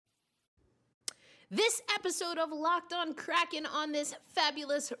This episode of Locked on Kraken on this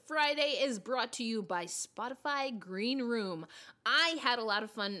fabulous Friday is brought to you by Spotify Green Room. I had a lot of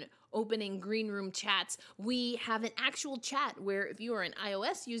fun opening Green Room chats. We have an actual chat where if you are an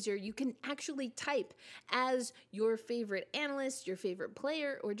iOS user, you can actually type as your favorite analyst, your favorite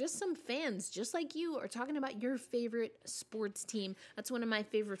player, or just some fans just like you are talking about your favorite sports team. That's one of my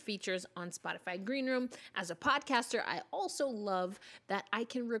favorite features on Spotify Green Room. As a podcaster, I also love that I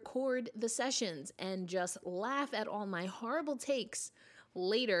can record the sessions and just laugh at all my horrible takes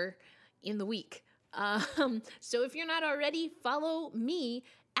later in the week. So if you're not already, follow me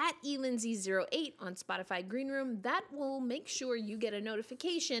at elindsay08 on Spotify Green Room. That will make sure you get a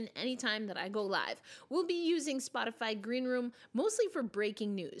notification anytime that I go live. We'll be using Spotify Green Room mostly for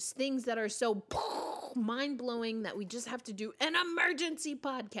breaking news, things that are so mind-blowing that we just have to do an emergency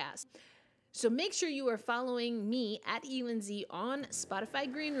podcast. So make sure you are following me at elindsay on Spotify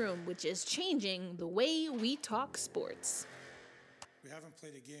Green Room, which is changing the way we talk sports. We haven't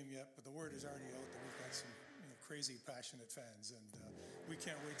played a game yet, but the word is already out that we've got some crazy, passionate fans, and we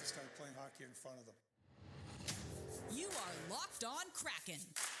can't wait to start playing hockey in front of them. You are Locked on Kraken,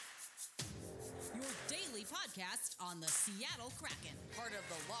 your daily podcast on the Seattle Kraken, part of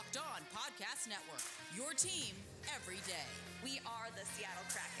the Locked on Podcast Network, your team every day. We are the Seattle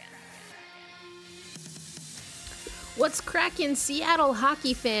Kraken. What's crackin', Seattle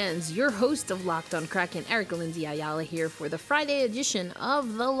hockey fans? Your host of Locked on Kraken, Erica Lindsay Ayala, here for the Friday edition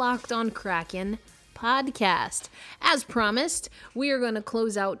of the Locked on Kraken podcast. As promised, we are going to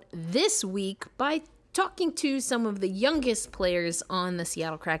close out this week by talking to some of the youngest players on the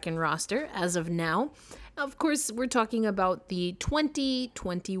Seattle Kraken roster as of now. Of course, we're talking about the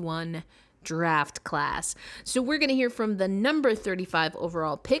 2021 draft class. So we're going to hear from the number 35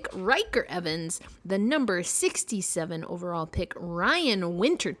 overall pick, Ryker Evans, the number 67 overall pick, Ryan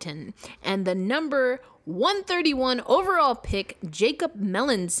Winterton, and the number 131 overall pick, Jacob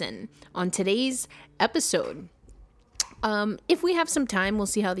Melanson, on today's episode. If we have some time, we'll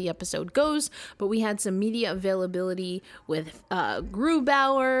see how the episode goes, but we had some media availability with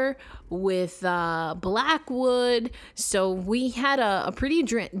Grubauer, with Blackwood, so we had a pretty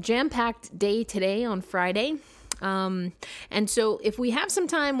jam-packed day today on Friday. And so if we have some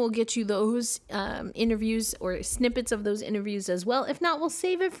time, we'll get you those interviews or snippets of those interviews as well. If not, we'll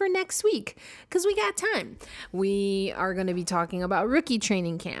save it for next week because we got time. We are going to be talking about rookie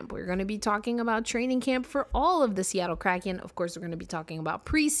training camp. We're going to be talking about training camp for all of the Seattle Kraken. Of course, we're going to be talking about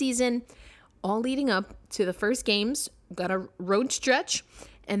preseason, all leading up to the first games. We've got a road stretch.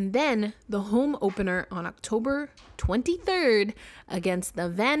 And then the home opener on October 23rd against the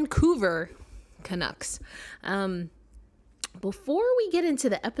Vancouver Canucks. Before we get into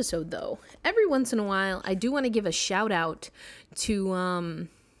the episode, though, every once in a while, I do want to give a shout out to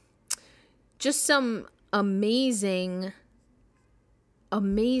just some amazing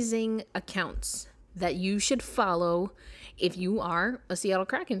accounts that you should follow if you are a Seattle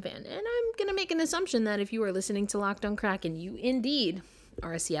Kraken fan. And I'm going to make an assumption that if you are listening to Locked on Kraken, you indeed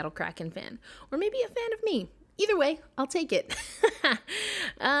are a Seattle Kraken fan, or maybe a fan of me. Either way, I'll take it.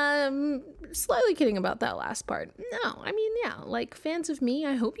 Slightly kidding about that last part. No, I mean, yeah, like fans of me,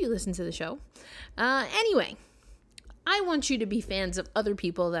 I hope you listen to the show. Anyway, I want you to be fans of other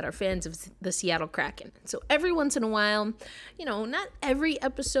people that are fans of the Seattle Kraken. So every once in a while, not every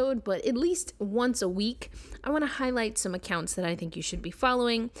episode, but at least once a week, I want to highlight some accounts that I think you should be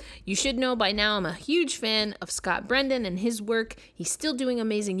following. You should know by now I'm a huge fan of Scott Brendan and his work. He's still doing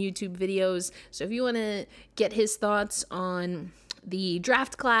amazing YouTube videos. So if you want to get his thoughts on the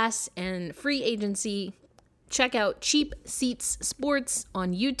draft class and free agency, check out Cheap Seats Sports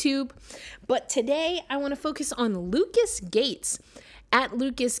on YouTube. But today I want to focus on Lucas Gates. At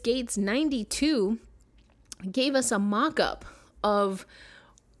Lucas Gates 92 gave us a mock-up of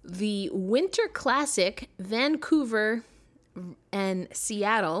the Winter Classic Vancouver and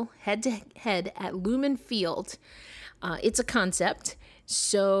Seattle head-to-head at Lumen Field. It's a concept,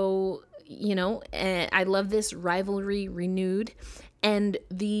 so I love this rivalry renewed, and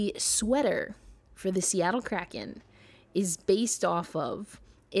the sweater for the Seattle Kraken is based off of,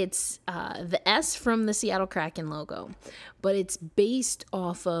 it's the S from the Seattle Kraken logo, but it's based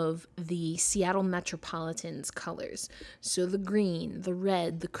off of the Seattle Metropolitans colors. So the green, the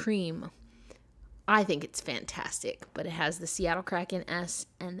red, the cream. I think it's fantastic, but it has the Seattle Kraken S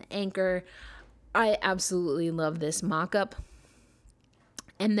and the anchor. I absolutely love this mock-up.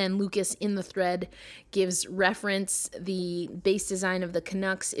 And then Lucas in the thread gives reference. The base design of the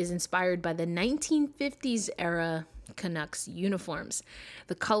Canucks is inspired by the 1950s era Canucks uniforms.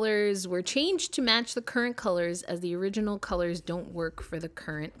 The colors were changed to match the current colors as the original colors don't work for the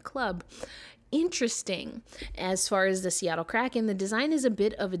current club. interesting. As far as the Seattle Kraken, the design is a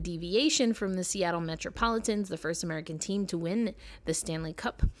bit of a deviation from the Seattle Metropolitans, the first American team to win the Stanley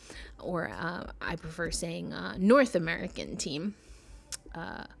Cup, or I prefer saying North American team,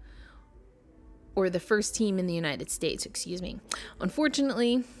 or the first team in the United States, excuse me.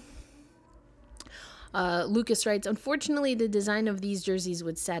 Unfortunately, Lucas writes, unfortunately, the design of these jerseys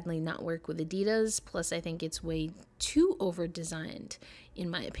would sadly not work with Adidas. Plus, I think it's way too over-designed, in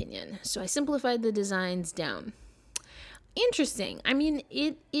my opinion. So I simplified the designs down. Interesting. I mean,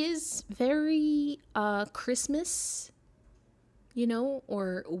 it is very Christmas,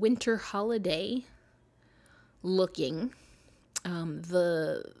 or winter holiday looking.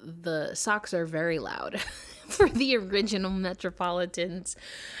 The socks are very loud for the original Metropolitans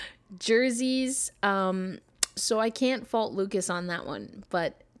jerseys, so I can't fault Lucas on that one,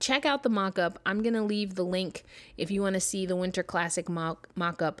 but check out the mock-up. I'm gonna leave the link if you want to see the Winter Classic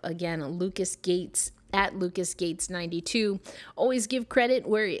mock-up. Again, Lucas Gates at Lucas Gates 92. Always give credit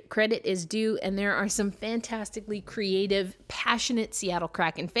where credit is due, and there are some fantastically creative, passionate Seattle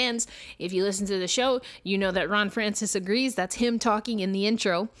Kraken fans. If you listen to the show, you know that Ron Francis agrees. That's him talking in the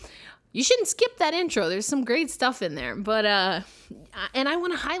intro. You shouldn't skip that intro. There's some great stuff in there. But and I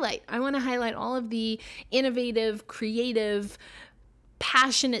want to highlight all of the innovative, creative,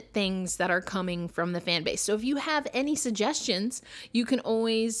 passionate things that are coming from the fan base. So if you have any suggestions, you can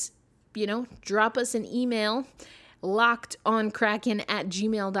always, drop us an email,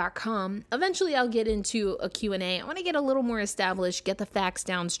 lockedonkraken@gmail.com. Eventually I'll get into a Q&A. I want to get a little more established, get the facts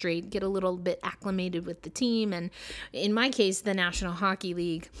down straight, get a little bit acclimated with the team, and in my case, the National Hockey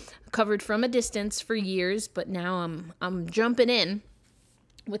League. Covered from a distance for years, but now I'm jumping in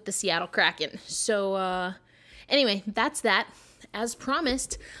with the Seattle Kraken. So anyway, that's that. As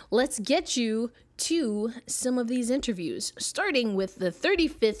promised, let's get you to some of these interviews, starting with the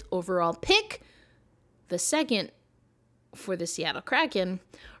 35th overall pick, the second for the Seattle Kraken,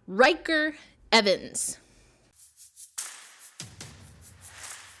 Ryker Evans.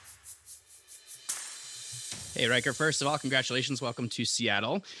 Hey, Ryker, first of all, congratulations. Welcome to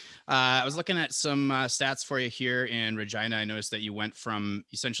Seattle. I was looking at some stats for you here in Regina. I noticed that you went from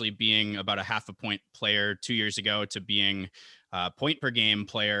essentially being about a half a point player 2 years ago to being a point per game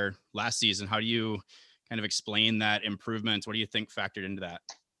player last season. How do you kind of explain that improvement? What do you think factored into that?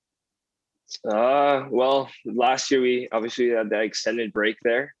 Well, last year we obviously had that extended break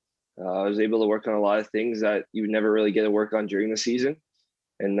there. I was able to work on a lot of things that you would never really get to work on during the season.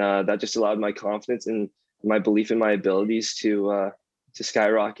 And that just allowed my confidence and my belief in my abilities to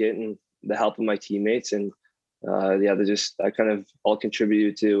skyrocket, and the help of my teammates. And that kind of all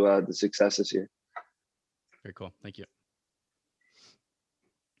contributed to the success this year. Very cool. Thank you.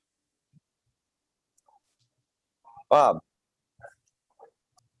 Bob.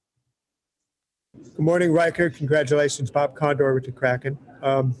 Good morning, Ryker. Congratulations. Bob Condor with the Kraken.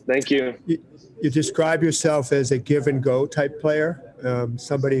 Thank you. You describe yourself as a give and go type player,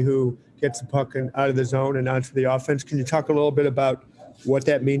 somebody who gets the puck out of the zone and onto the offense. Can you talk a little bit about what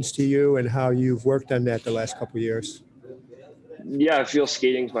that means to you and how you've worked on that the last couple of years? Yeah, I feel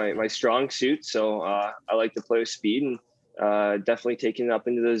skating's my strong suit. So I like to play with speed, and definitely taking it up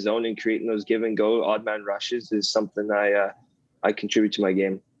into the zone and creating those give and go odd man rushes is something I contribute to my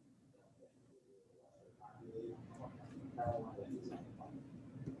game.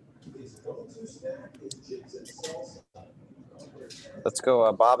 Let's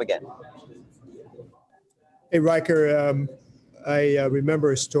go, Bob again. Hey, Ryker, I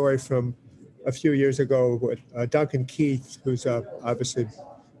remember a story from a few years ago with Duncan Keith, who's obviously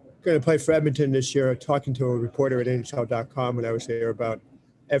going to play for Edmonton this year, talking to a reporter at NHL.com when I was there about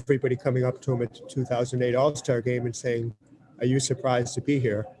everybody coming up to him at the 2008 All-Star game and saying, "Are you surprised to be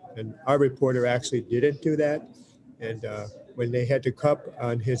here?" And our reporter actually didn't do that. And when they had the cup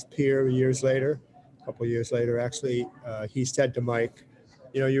on his pier a couple years later, actually, he said to Mike,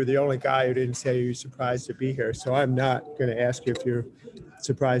 "You're the only guy who didn't say you're surprised to be here." So I'm not going to ask you if you're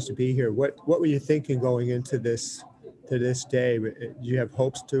surprised to be here. What were you thinking going into this day? Do you have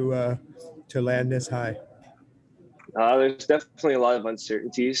hopes to land this high? There's definitely a lot of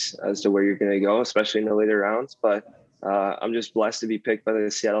uncertainties as to where you're going to go, especially in the later rounds. But I'm just blessed to be picked by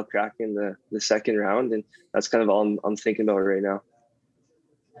the Seattle Kraken in the second round, and that's kind of all I'm thinking about right now.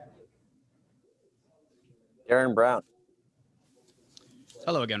 Darren Brown.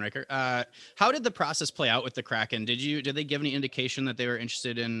 Hello again, Ryker. How did the process play out with the Kraken? Did they give any indication that they were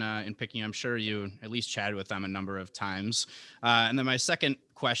interested in picking you? I'm sure you at least chatted with them a number of times. And then my second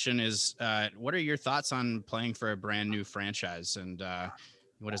question is, what are your thoughts on playing for a brand new franchise, and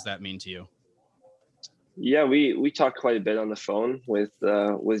what does that mean to you? Yeah, we talked quite a bit on the phone with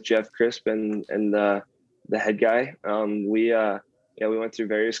Jeff Crisp and the head guy. We went through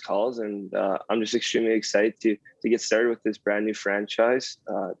various calls, and I'm just extremely excited to get started with this brand new franchise.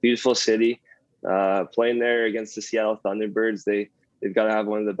 Beautiful city, playing there against the Seattle Thunderbirds. They've got to have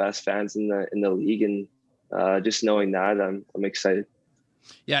one of the best fans in the league, and just knowing that, I'm excited.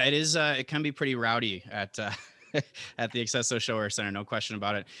 Yeah, it is. It can be pretty rowdy at at the Accesso Show Center, no question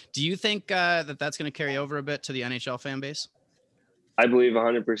about it. Do you think that's going to carry over a bit to the NHL fan base? I believe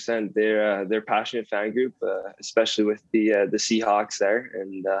 100%. They're passionate fan group, especially with the Seahawks there,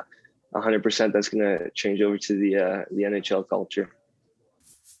 and 100% that's going to change over to the NHL culture.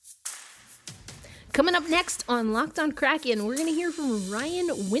 Coming up next on Locked on Kraken, we're going to hear from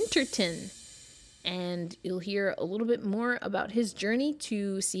Ryan Winterton. And you'll hear a little bit more about his journey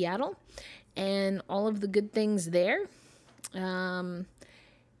to Seattle and all of the good things there. And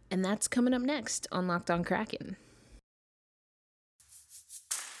that's coming up next on Locked on Kraken.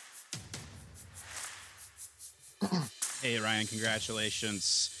 Hey, Ryan,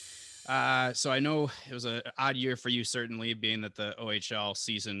 congratulations. So I know it was an odd year for you, certainly, being that the OHL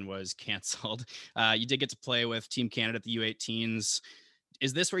season was canceled. You did get to play with Team Canada at the U18s.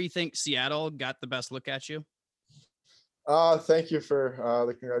 Is this where you think Seattle got the best look at you? Thank you for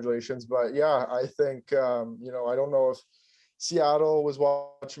the congratulations. But yeah, I think, I don't know if Seattle was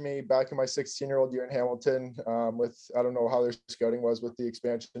watching me back in my 16-year-old year in Hamilton I don't know how their scouting was with the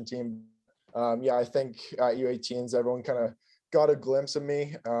expansion team. I think at U18s, everyone kind of got a glimpse of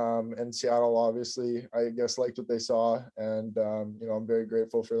me, and Seattle, obviously, I guess, liked what they saw. And, I'm very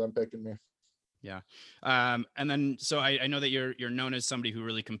grateful for them picking me. Yeah. And then, so I know that you're known as somebody who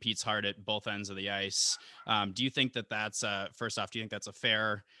really competes hard at both ends of the ice. Do you think that's, first off, do you think that's a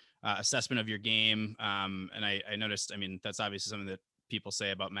fair assessment of your game? And I noticed, that's obviously something that people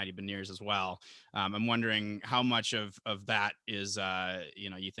say about Matty Beniers as well. I'm wondering how much of that is,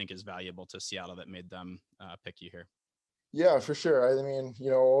 you think is valuable to Seattle that made them pick you here? Yeah, for sure.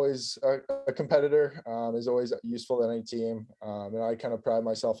 Always a competitor is always useful to any team. And I kind of pride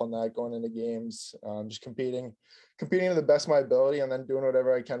myself on that going into games, just competing to the best of my ability and then doing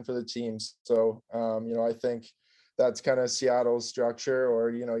whatever I can for the teams. So, I think that's kind of Seattle's structure, or,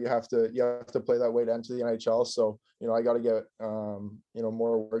 you have to play that way to enter the NHL. So, I got to get,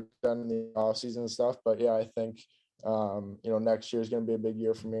 more work done in the off season and stuff. But yeah, I think, next year is going to be a big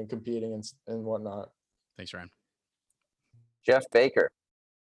year for me in competing and whatnot. Thanks, Ryan. Jeff Baker.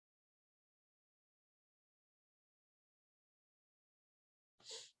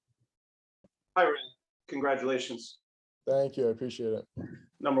 Hi, Ryan. Congratulations. Thank you. I appreciate it.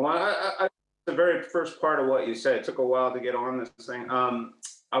 Number one, the very first part of what you said, it took a while to get on this thing.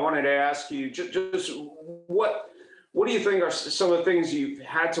 I wanted to ask you just what do you think are some of the things you've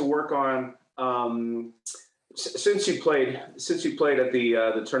had to work on since you played at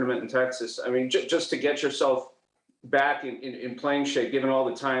the tournament in Texas? Just to get yourself back in playing shape, given all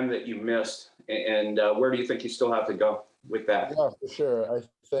the time that you missed, and where do you think you still have to go with that? Yeah, for sure.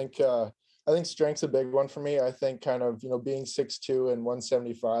 I think strength's a big one for me. I think kind of, being 6'2" and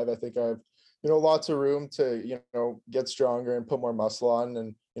 175, I think I have, lots of room to, get stronger and put more muscle on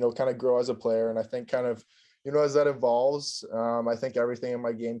and, kind of grow as a player. And I think kind of, as that evolves, I think everything in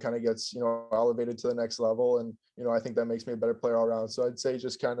my game kind of gets, elevated to the next level. And, I think that makes me a better player all around. So I'd say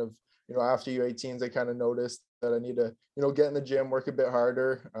just kind of, after U18s, I kind of noticed that I need to, get in the gym, work a bit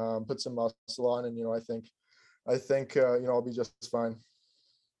harder, put some muscle on. And, I think, I'll be just fine.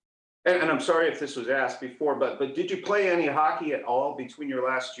 And I'm sorry if this was asked before, but did you play any hockey at all between your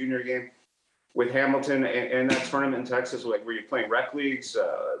last junior game with Hamilton and that tournament in Texas? Like, were you playing rec leagues?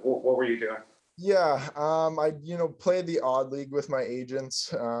 What were you doing? Yeah, I played the odd league with my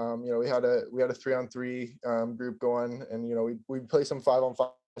agents. We had a 3-on-3 group going, and we play some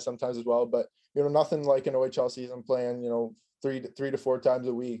 5-on-5 sometimes as well. But nothing like an OHL season playing 3 to 4 times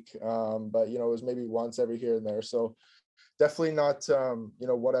a week. But it was maybe once every here and there. So definitely not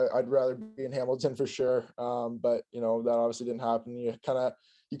what I'd rather be in Hamilton for sure. But that obviously didn't happen. You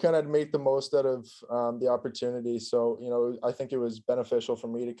kind of make the most out of the opportunity. So I think it was beneficial for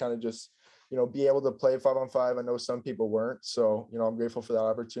me to kind of just be able to play 5-on-5. I know some people weren't, so I'm grateful for that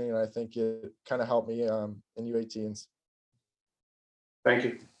opportunity, and I think it kind of helped me in U18s. Thank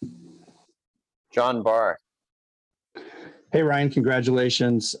you. John Barr. Hey, Ryan,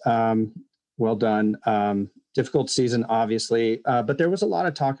 congratulations. Well done. Difficult season, obviously, but there was a lot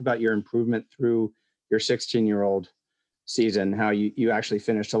of talk about your improvement through your 16-year-old season, how you actually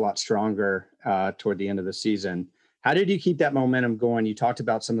finished a lot stronger toward the end of the season. How did you keep that momentum going? You talked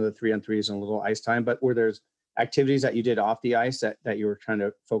about some of the 3-on-3s and a little ice time, but were there activities that you did off the ice that you were trying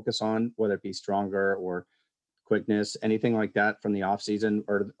to focus on, whether it be stronger or quickness, anything like that from the off season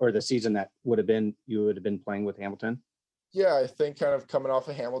or the season that you would have been playing with Hamilton? Yeah, I think kind of coming off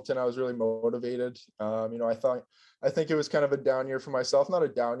of Hamilton, I was really motivated. I think it was kind of a down year for myself, not a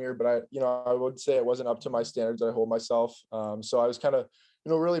down year, but I would say it wasn't up to my standards that I hold myself. So I was kind of,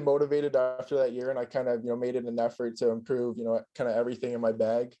 really motivated after that year, and I kind of, made it an effort to improve, kind of everything in my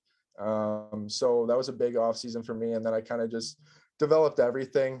bag. So that was a big off season for me. And then I kind of just developed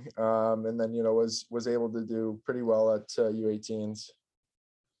everything. And then, was able to do pretty well at U18s.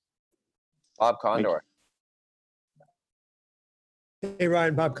 Bob Condor. Hey,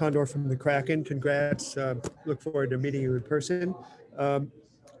 Ryan, Bob Condor from the Kraken. Congrats. Look forward to meeting you in person.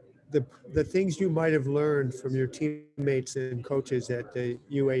 The things you might have learned from your teammates and coaches at the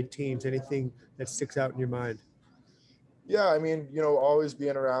U18s, anything that sticks out in your mind? Yeah, I mean, always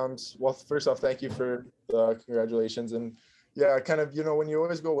being around. Well, first off, thank you for the congratulations. And yeah, kind of, when you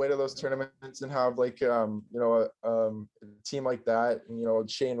always go away to those tournaments and have like, a team like that, and,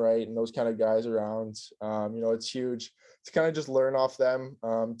 Shane Wright and those kind of guys around, it's huge to kind of just learn off them,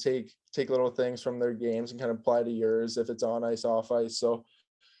 take little things from their games and kind of apply to yours if it's on ice, off ice. So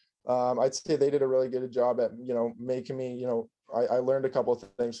I'd say they did a really good job at, making me, I learned a couple of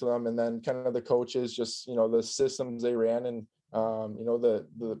things from them, and then kind of the coaches, just, the systems they ran and,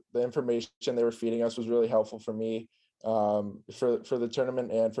 the information they were feeding us was really helpful for me for the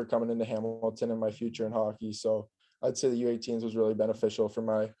tournament and for coming into Hamilton and my future in hockey. So I'd say the U18s was really beneficial for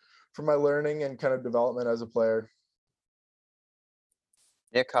my learning and kind of development as a player.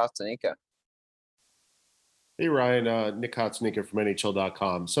 Nick Kostanika. Hey, Ryan, Nick Kostanika from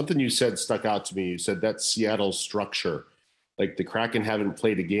NHL.com. Something you said stuck out to me. You said that Seattle structure, like the Kraken haven't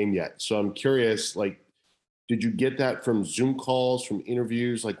played a game yet. So I'm curious, like, did you get that from Zoom calls, from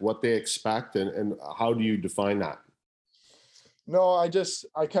interviews, like what they expect, and how do you define that? No, I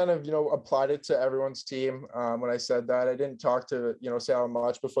kind of, applied it to everyone's team. When I said that, I didn't talk to, Seattle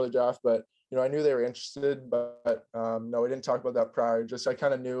much before the draft, but, I knew they were interested, but no, we didn't talk about that prior. Just, I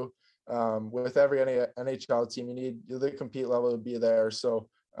kind of knew with every NHL team, you need the compete level to be there. So,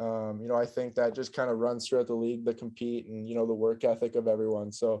 I think that just kind of runs throughout the league, the compete and, the work ethic of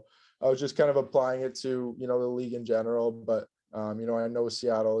everyone. So I was just kind of applying it to, the league in general, but, I know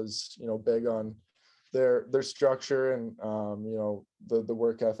Seattle is, big on their structure and, the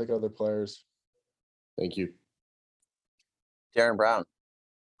work ethic of their players. Thank you. Darren Brown.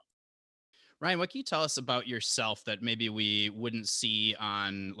 Ryan, what can you tell us about yourself that maybe we wouldn't see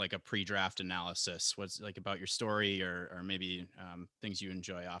on like a pre-draft analysis? What's like about your story or maybe things you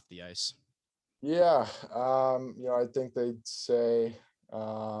enjoy off the ice? Yeah. I think they'd say,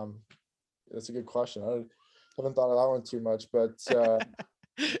 that's a good question. I haven't thought of that one too much, but I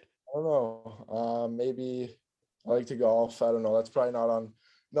don't know. Maybe I like to golf. I don't know. That's probably not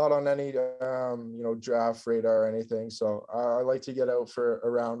on any draft radar or anything. So I like to get out for a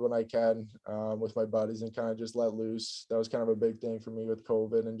round when I can with my buddies and kind of just let loose. That was kind of a big thing for me with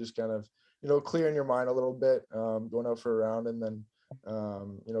COVID, and just kind of clearing your mind a little bit, going out for a round, and then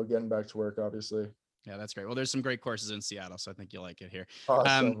getting back to work, obviously. Yeah, that's great. Well, there's some great courses in Seattle, so I think you'll like it here.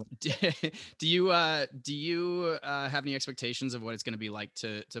 Awesome. Do you have any expectations of what it's going to be like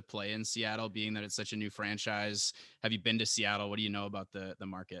to play in Seattle, being that it's such a new franchise? Have you been to Seattle? What do you know about the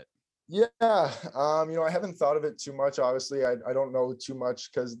market? Yeah, I haven't thought of it too much. Obviously, I don't know too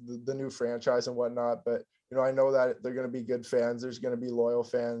much because the new franchise and whatnot, but I know that they're going to be good fans. There's going to be loyal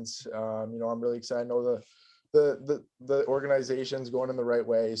fans. I'm really excited. I know the organization's going in the right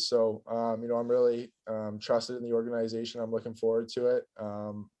way. So, I'm really trusted in the organization. I'm looking forward to it.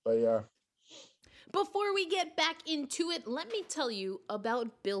 But yeah. Before we get back into it, let me tell you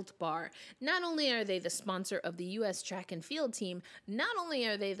about Built Bar. Not only are they the sponsor of the U.S. track and field team, not only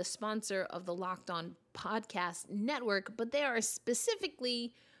are they the sponsor of the Locked On Podcast Network, but they are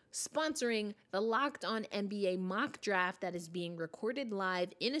specifically sponsoring the Locked On NBA mock draft that is being recorded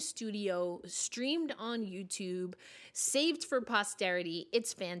live in a studio, streamed on YouTube, saved for posterity.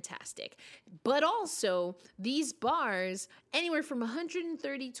 It's fantastic. But also, these bars, anywhere from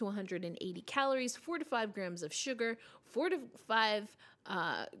 130 to 180 calories, 4 to 5 grams of sugar, 4 to 5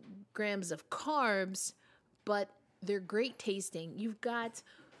 grams of carbs, but they're great tasting. You've got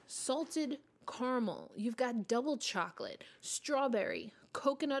salted caramel, you've got double chocolate, strawberry,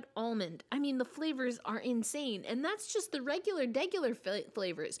 coconut almond. I mean, the flavors are insane. And that's just the regular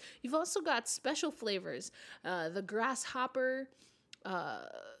flavors. You've also got special flavors. The grasshopper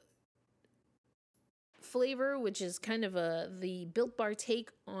flavor, which is kind of the Built Bar take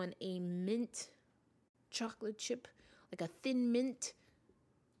on a mint chocolate chip, like a thin mint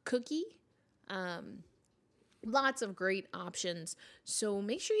cookie. Lots of great options. So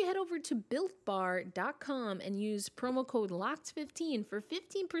make sure you head over to builtbar.com and use promo code LOCKED15 for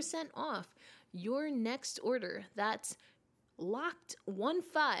 15% off your next order. That's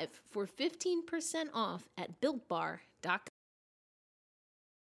LOCKED15 for 15% off at builtbar.com.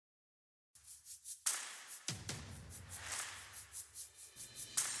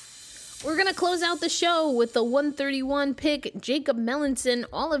 We're going to close out the show with the 131 pick, Jacob Melanson.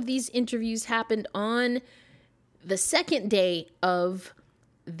 All of these interviews happened on the second day of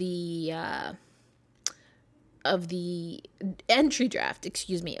the entry draft,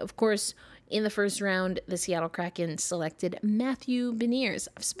 Of course, in the first round, the Seattle Kraken selected Matthew Beniers.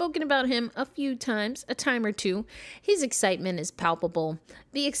 I've spoken about him a few times, a time or two. His excitement is palpable.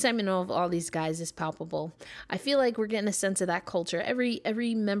 The excitement of all these guys is palpable. I feel like we're getting a sense of that culture.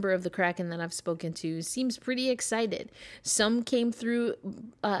 Every member of the Kraken that I've spoken to seems pretty excited. Some came through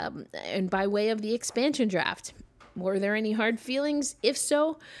and by way of the expansion draft. Were there any hard feelings? If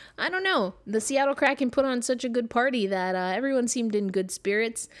so, I don't know. The Seattle Kraken put on such a good party that everyone seemed in good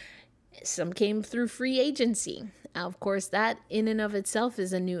spirits. Some came through free agency. Of course, that in and of itself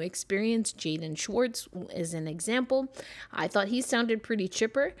is a new experience. Jaden Schwartz is an example. I thought he sounded pretty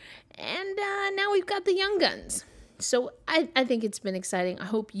chipper. And now we've got the young guns. So I think it's been exciting. I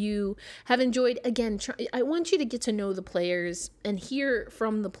hope you have enjoyed. Again, I want you to get to know the players and hear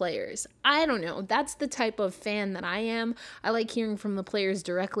from the players. I don't know. That's the type of fan that I am. I like hearing from the players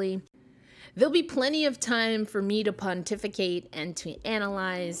directly. There'll be plenty of time for me to pontificate and to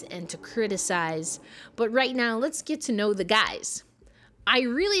analyze and to criticize. But right now, let's get to know the guys. I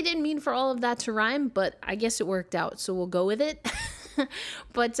really didn't mean for all of that to rhyme, but I guess it worked out, so we'll go with it.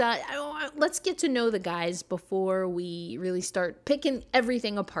 But let's get to know the guys before we really start picking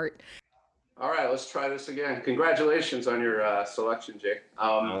everything apart. All right, let's try this again. Congratulations on your selection, Jake.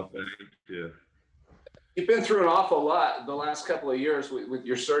 Thank you. You've been through an awful lot the last couple of years with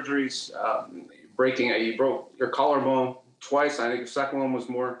your surgeries, you broke your collarbone twice. I think the second one was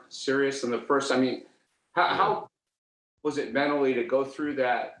more serious than the first. I mean, how was it mentally to go through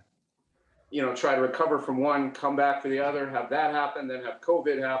that, try to recover from one, come back for the other, have that happen, then have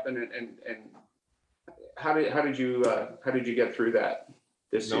COVID happen, and how did you get through that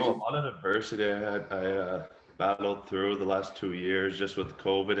this season? A lot of adversity I battled through the last 2 years just with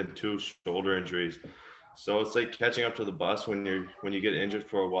COVID and 2 shoulder injuries. So it's like catching up to the bus when you get injured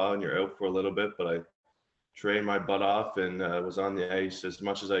for a while and you're out for a little bit. But I trained my butt off and was on the ice as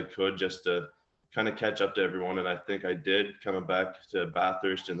much as I could just to kind of catch up to everyone. And I think I did, coming back to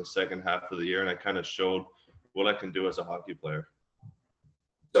Bathurst in the second half of the year, and I kind of showed what I can do as a hockey player.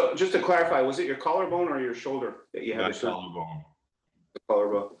 So just to clarify, was it your collarbone or your shoulder that you had? My collarbone. The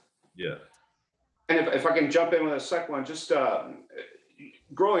collarbone. Yeah. And if I can jump in with a second one, just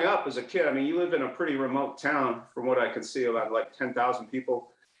growing up as a kid, I mean, you live in a pretty remote town from what I can see, about like 10,000 people.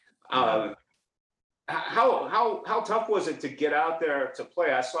 How tough was it to get out there to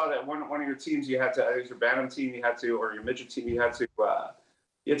play? I saw that one of your teams, you had to, I think it was your Bantam team, or your midget team, you had to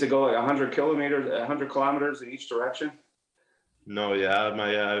go like 100 kilometers in each direction. No,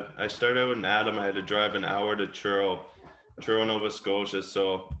 yeah. I started out in Adam. I had to drive an hour to Truro, Nova Scotia.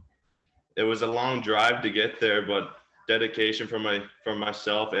 So it was a long drive to get there, but dedication from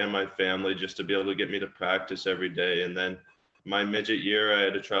myself and my family just to be able to get me to practice every day. And then my midget year, I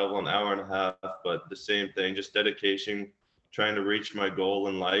had to travel an hour and a half, but the same thing, just dedication, trying to reach my goal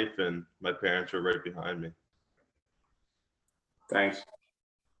in life, and my parents were right behind me. Thanks.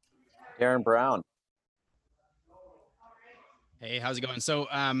 Darren Brown. Hey, how's it going? So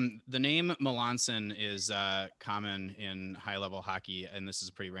the name Melanson is common in high-level hockey, and this is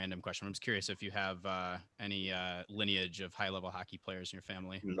a pretty random question. I'm just curious if you have any lineage of high-level hockey players in your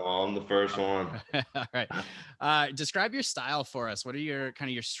family. No, I'm the first one. All right. Describe your style for us. What are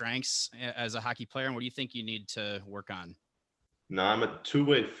your strengths as a hockey player, and what do you think you need to work on? No, I'm a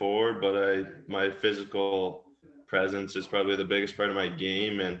two-way forward, but my physical presence is probably the biggest part of my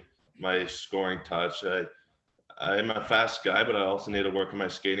game, and my scoring touch. I'm a fast guy, but I also need to work on my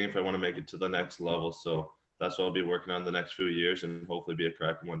skating if I want to make it to the next level. So that's what I'll be working on the next few years and hopefully be a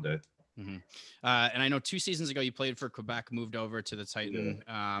Kraken one day. Mm-hmm. And I know 2 seasons ago you played for Quebec, moved over to the Titan.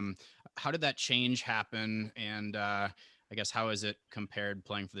 Yeah. How did that change happen? And I guess how is it compared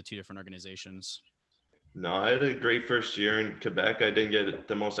playing for the 2 different organizations? No, I had a great first year in Quebec. I didn't get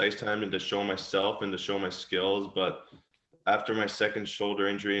the most ice time and to show myself and to show my skills. But after my second shoulder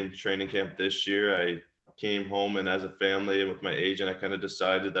injury in training camp this year, I came home, and as a family and with my agent, I kind of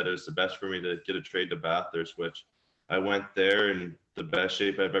decided that it was the best for me to get a trade to Bathurst, which I went there in the best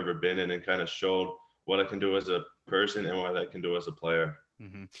shape I've ever been in and kind of showed what I can do as a person and what I can do as a player.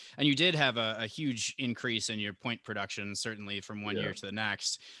 Mm-hmm. And you did have a huge increase in your point production, certainly from one year to the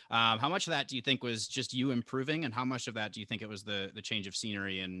next. How much of that do you think was just you improving, and how much of that do you think it was the change of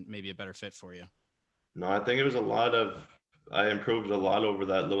scenery and maybe a better fit for you? No, I think it was I improved a lot over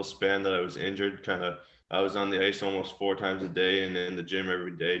that little span that I was injured. I was on the ice almost 4 times a day and in the gym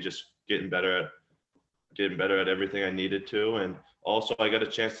every day, just getting better at everything I needed to. And also I got a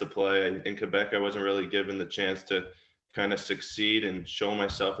chance to play in Quebec. I wasn't really given the chance to kind of succeed and show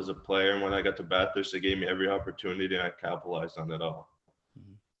myself as a player. And when I got to Bathurst, they gave me every opportunity and I capitalized on it all.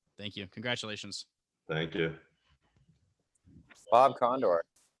 Thank you. Congratulations. Thank you. Bob Condor.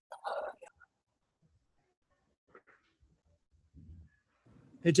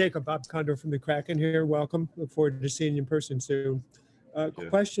 Hey, Jacob, Bob Condor from the Kraken here. Welcome. Look forward to seeing you in person soon.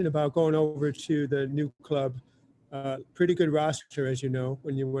 Question about going over to the new club. Pretty good roster, as you know,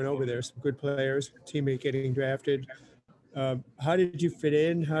 when you went over there. Some good players, teammate getting drafted. How did you fit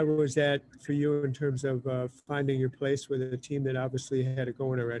in? How was that for you in terms of finding your place with a team that obviously had it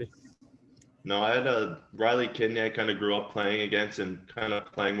going already? No, I had Riley Kidney I kind of grew up playing against and kind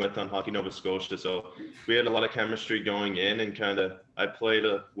of playing with on Hockey Nova Scotia. So we had a lot of chemistry going in, and I played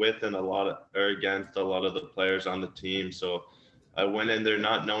with and against a lot of the players on the team. So I went in there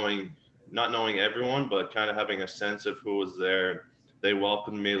not knowing everyone, but kind of having a sense of who was there. They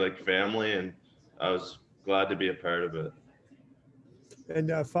welcomed me like family, and I was glad to be a part of it.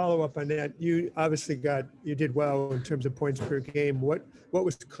 And follow up on that, you obviously you did well in terms of points per game. What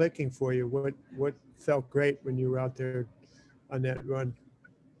was clicking for you? What felt great when you were out there on that run?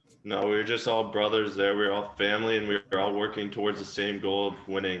 No, we were just all brothers there. We were all family, and we were all working towards the same goal of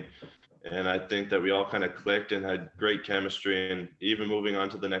winning. And I think that we all kind of clicked and had great chemistry. And even moving on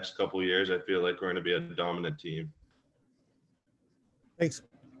to the next couple of years, I feel like we're going to be a dominant team. Thanks.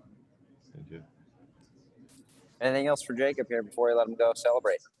 Thank you. Anything else for Jacob here before we let him go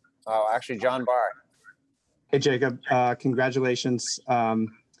celebrate? Oh, actually, John Barr. Hey, Jacob, congratulations. I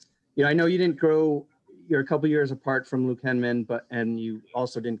know you didn't grow, you're a couple years apart from Luke Henman, and you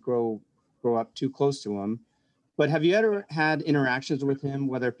also didn't grow up too close to him. But have you ever had interactions with him,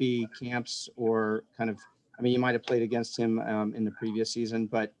 whether it be camps or you might have played against him in the previous season,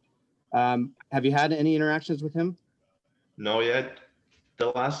 but have you had any interactions with him? No, yet. The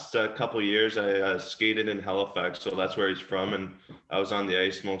last couple of years, I skated in Halifax, so that's where he's from, and I was on the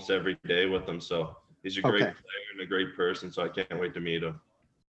ice most every day with him. So he's a great player and a great person, so I can't wait to meet him.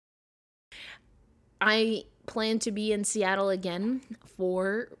 I plan to be in Seattle again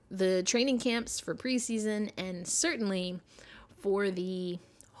for the training camps, for preseason, and certainly for the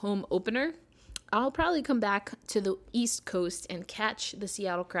home opener. I'll probably come back to the East Coast and catch the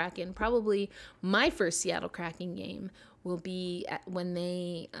Seattle Kraken. Probably my first Seattle Kraken game will be when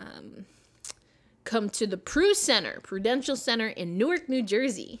they come to the Prudential Center in Newark, New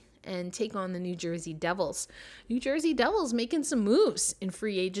Jersey, and take on the New Jersey Devils. New Jersey Devils making some moves in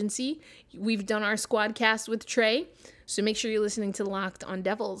free agency. We've done our squad cast with Trey, so make sure you're listening to Locked on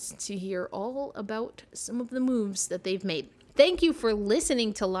Devils to hear all about some of the moves that they've made. Thank you for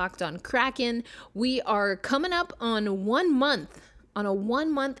listening to Locked on Kraken. We are coming up on a 1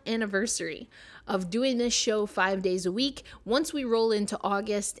 month anniversary of doing this show 5 days a week. Once we roll into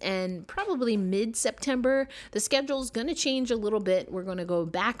August and probably mid-September, the schedule's going to change a little bit. We're going to go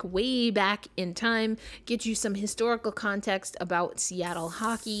way back in time, get you some historical context about Seattle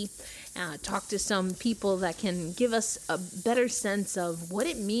hockey, talk to some people that can give us a better sense of what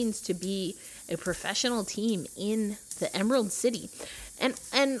it means to be a professional team in the Emerald City,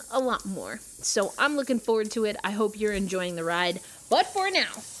 and a lot more. So I'm looking forward to it. I hope you're enjoying the ride. But for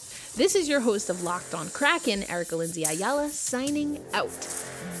now, this is your host of Locked on Kraken, Erica Lindsay Ayala, signing out.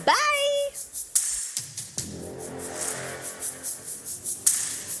 Bye!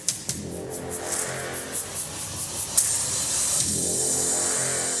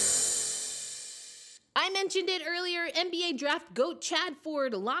 I mentioned it earlier, NBA Draft GOAT Chad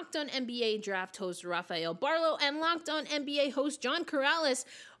Ford, Locked on NBA Draft host Rafael Barlow, and Locked on NBA host John Corrales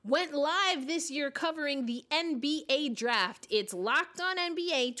went live this year covering the NBA Draft. It's Locked on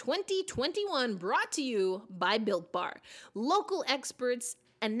NBA 2021, brought to you by Built Bar. Local experts'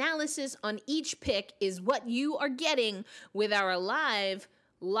 analysis on each pick is what you are getting with our live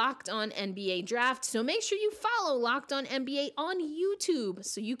Locked on NBA Draft. So make sure you follow Locked on NBA on YouTube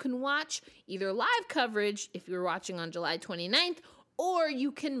so you can watch either live coverage if you're watching on July 29th, or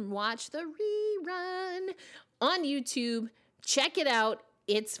you can watch the rerun on YouTube. Check it out.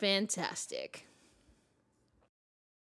 It's fantastic.